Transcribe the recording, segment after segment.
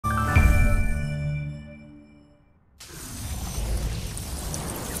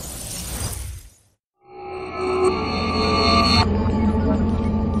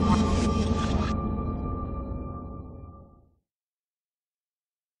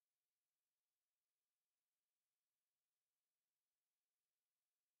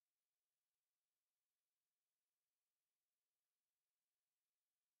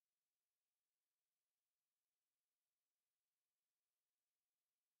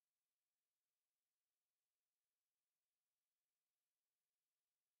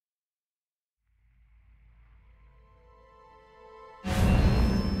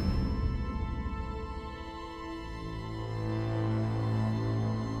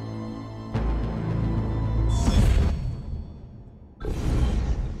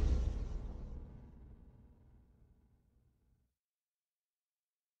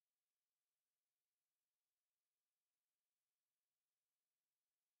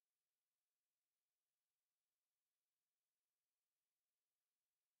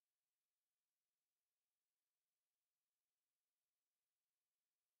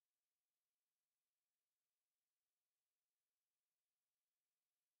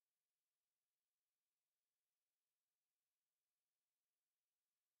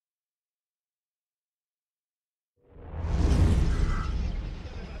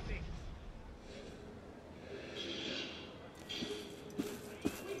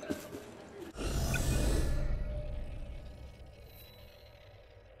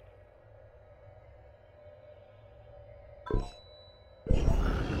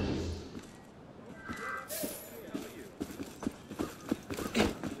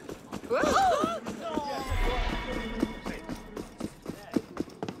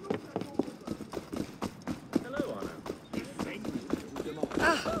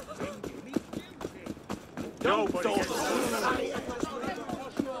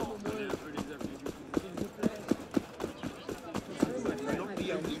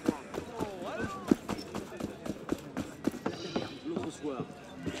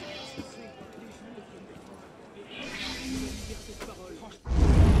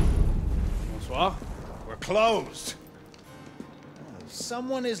closed. Oh,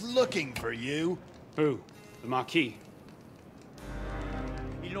 someone is looking for you. Who? The Marquis?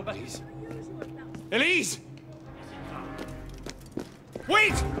 Elise! Elise!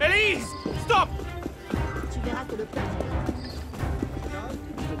 Wait! Elise! Stop! Tu verras que le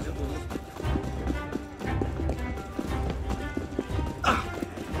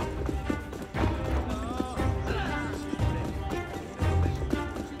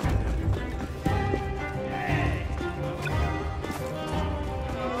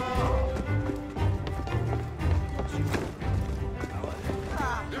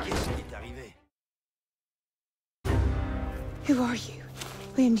Who are you?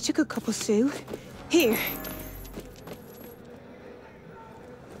 Liam, you took a couple sous. Here.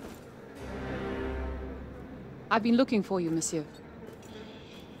 I've been looking for you, monsieur.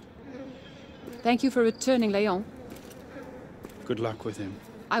 Thank you for returning Léon. Good luck with him.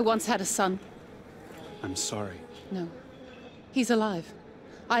 I once had a son. I'm sorry. No. He's alive.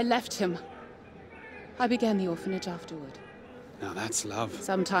 I left him. I began the orphanage afterward. Now that's love.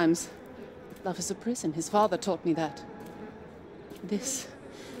 Sometimes love is a prison. His father taught me that. This,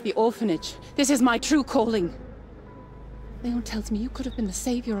 the orphanage, this is my true calling. Léon tells me you could have been the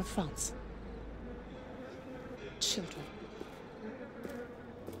savior of France. Children.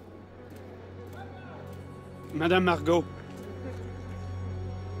 Madame Margot.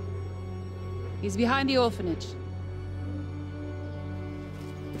 He's behind the orphanage.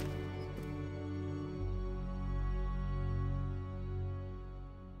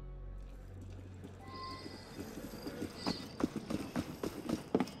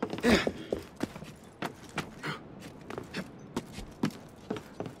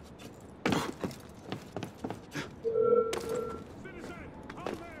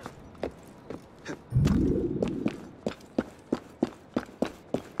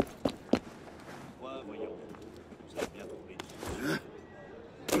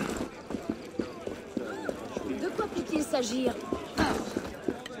 S'agir.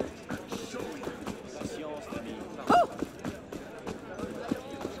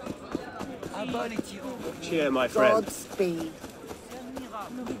 Cheer, my friend. Godspeed.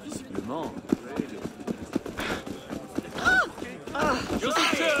 Just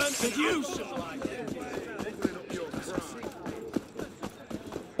a turn, and you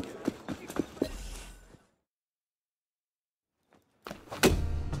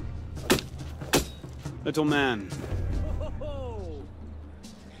Little man.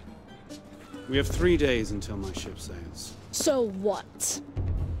 We have 3 days until my ship sails. So what?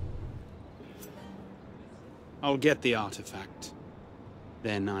 I'll get the artifact.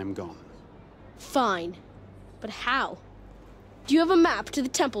 Then I'm gone. Fine. But how? Do you have a map to the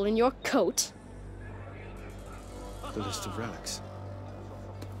temple in your coat? The list of relics.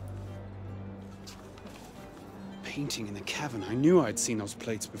 Painting in the cavern. I knew I'd seen those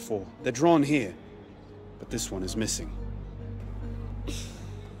plates before. They're drawn here. But this one is missing.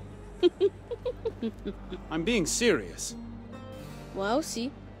 I'm being serious. Well,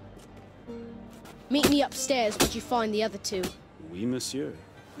 see. Meet me upstairs once you find the other two. Oui, monsieur.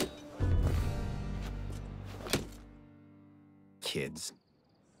 Kids.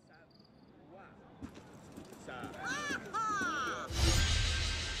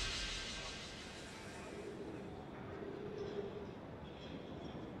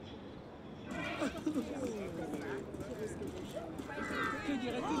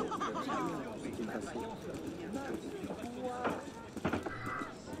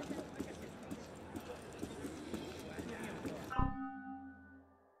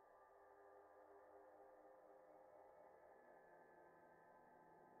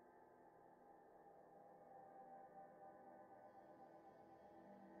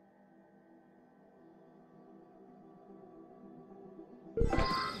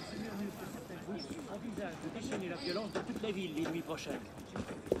 envisage de déchaîner la violence dans toute la ville les nuits prochaines.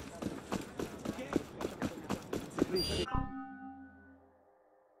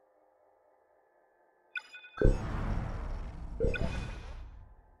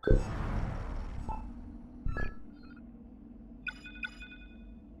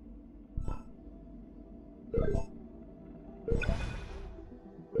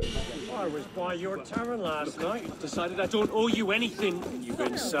 I was by your tavern last night. Decided I don't owe you anything. You've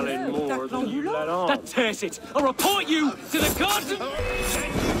been selling more than you let on. That tears it. I'll report you to the gods.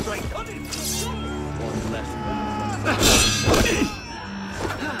 One less.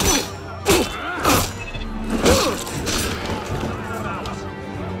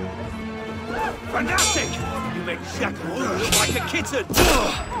 Fantastic! You make Jack look like a kitten.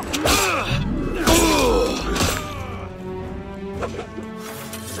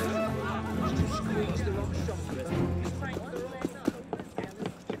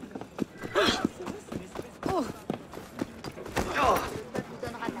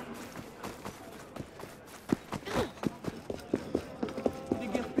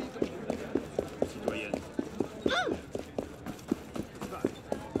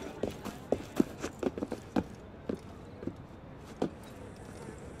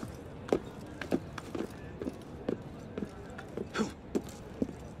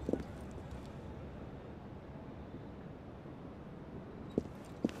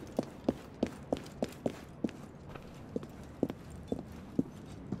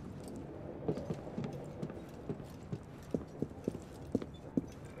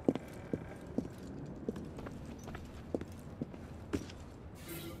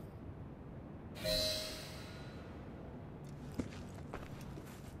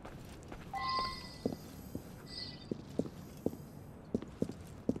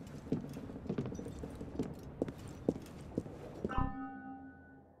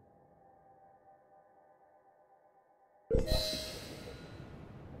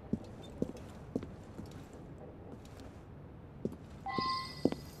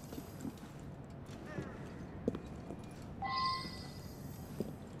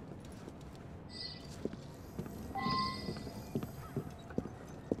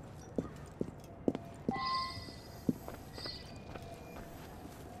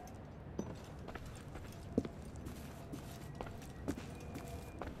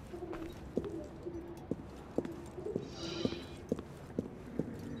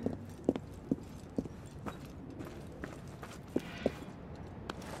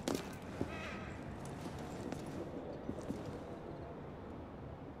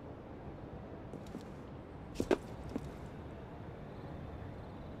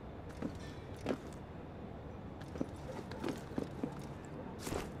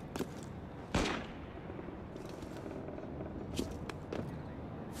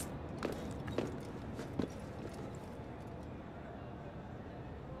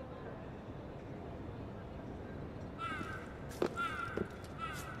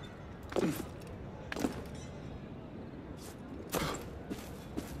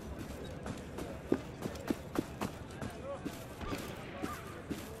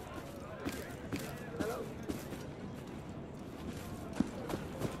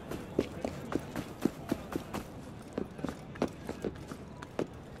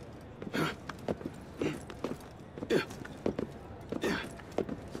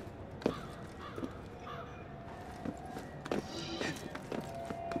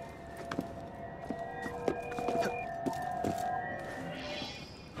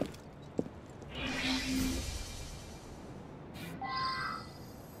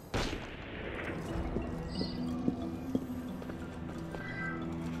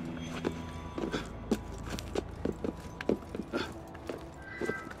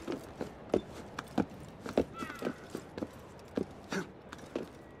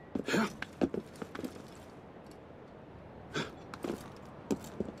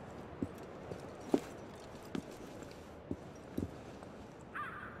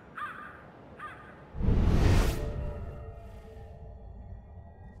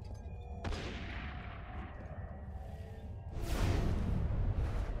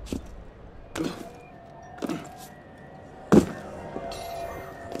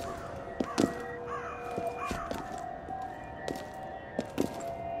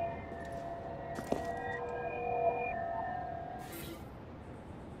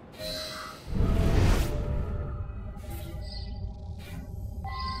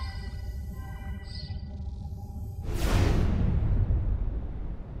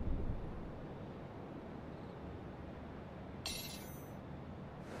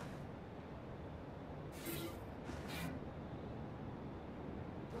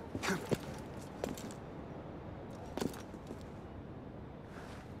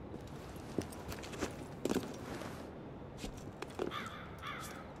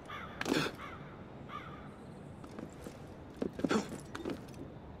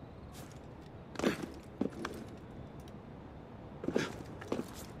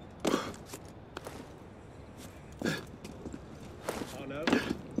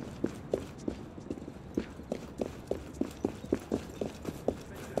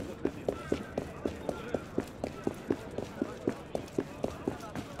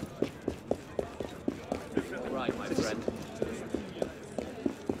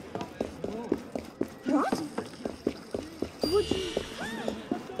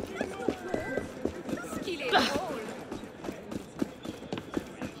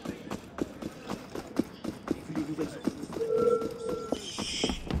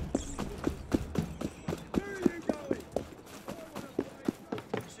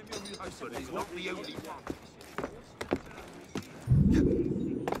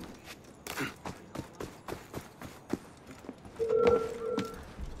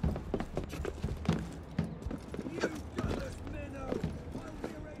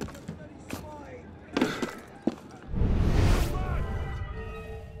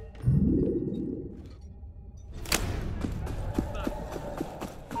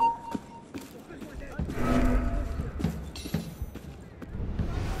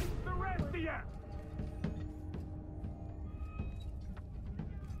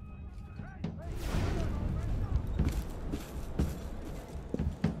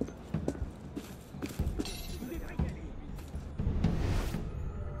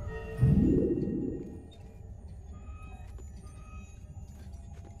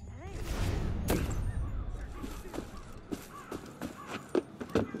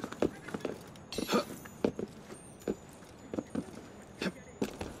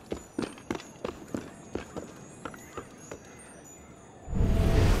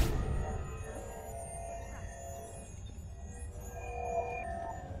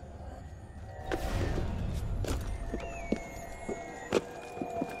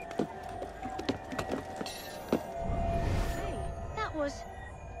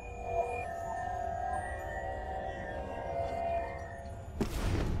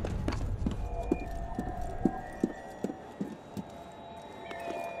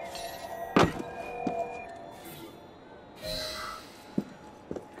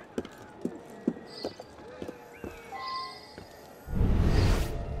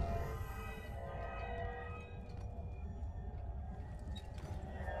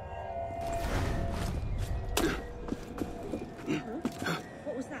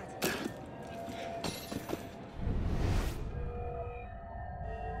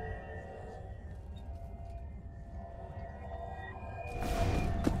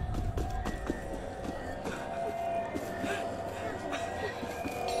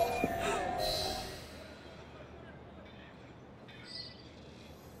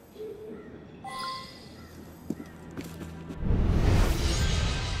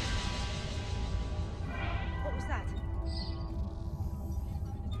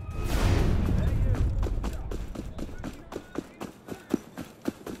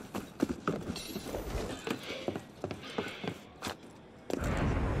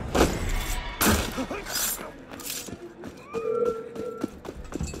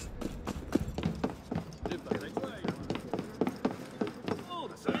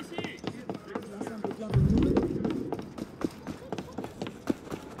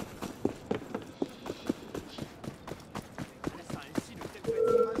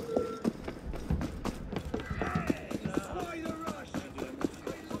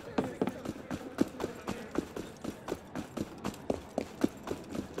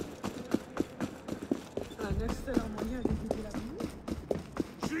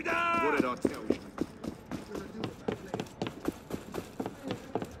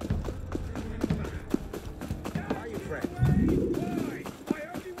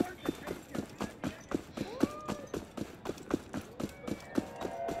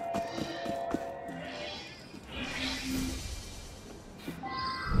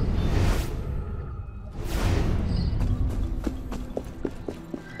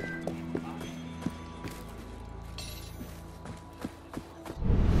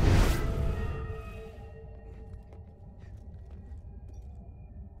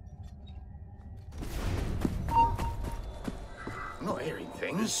 I'm not hearing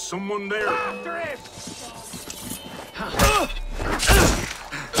things. There's someone there. After him!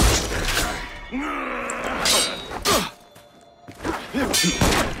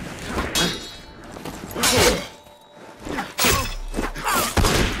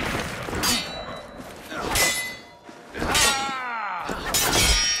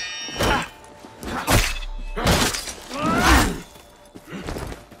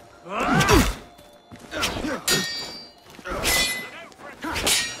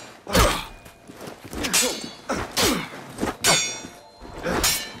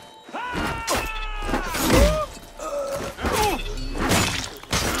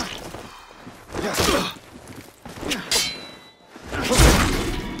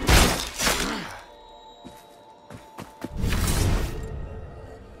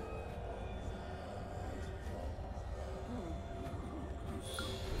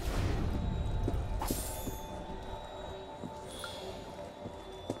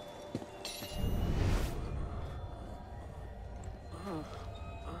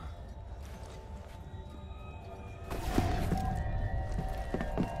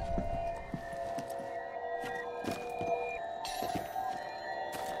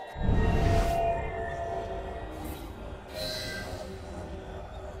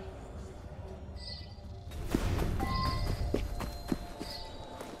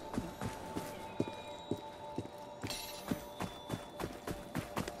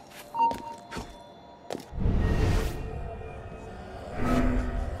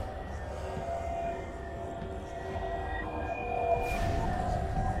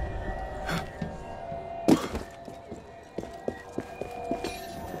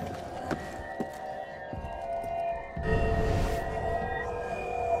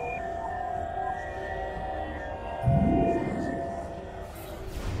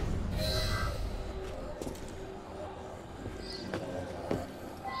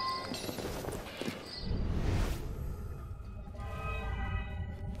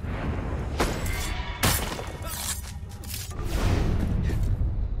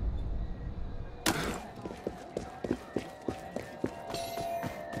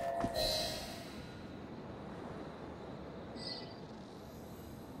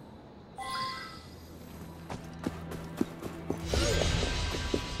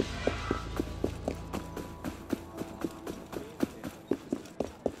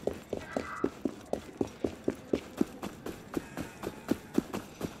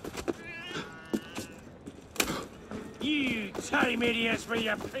 Time idiots for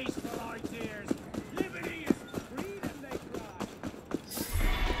your peaceful ideas. Liberty is freedom, they cry.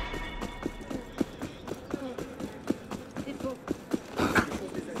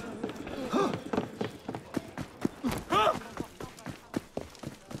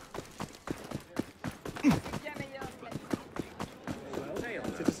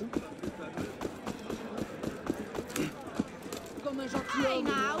 Hey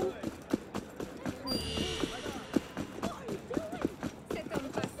now!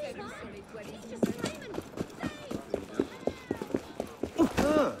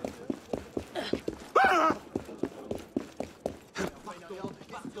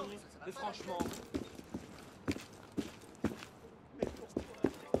 Mais franchement,